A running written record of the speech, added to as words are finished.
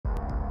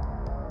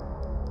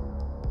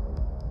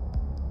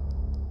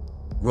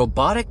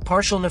Robotic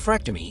partial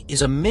nephrectomy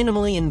is a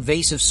minimally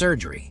invasive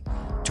surgery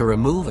to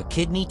remove a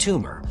kidney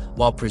tumor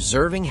while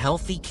preserving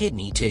healthy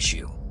kidney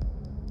tissue.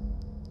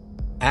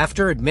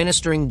 After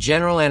administering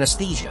general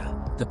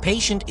anesthesia, the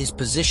patient is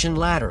positioned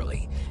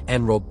laterally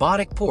and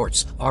robotic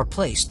ports are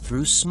placed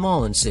through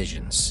small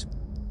incisions.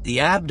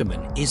 The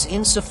abdomen is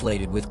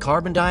insufflated with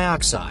carbon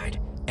dioxide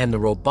and the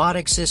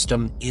robotic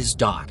system is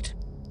docked.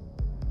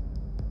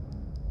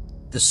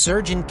 The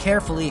surgeon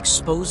carefully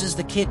exposes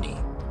the kidney,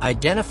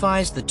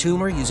 identifies the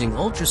tumor using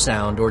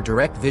ultrasound or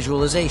direct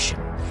visualization,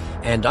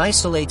 and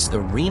isolates the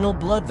renal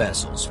blood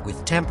vessels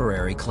with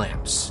temporary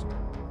clamps.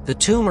 The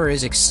tumor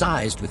is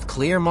excised with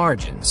clear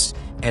margins,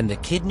 and the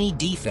kidney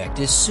defect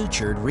is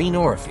sutured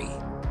re-norephy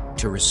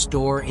to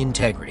restore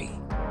integrity.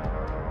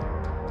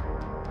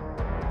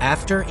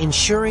 After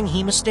ensuring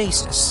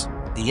hemostasis,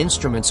 the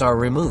instruments are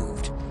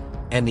removed,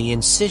 and the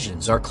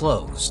incisions are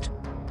closed.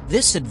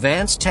 This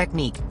advanced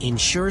technique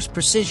ensures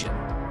precision,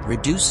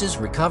 reduces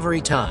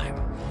recovery time,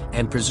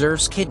 and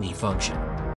preserves kidney function.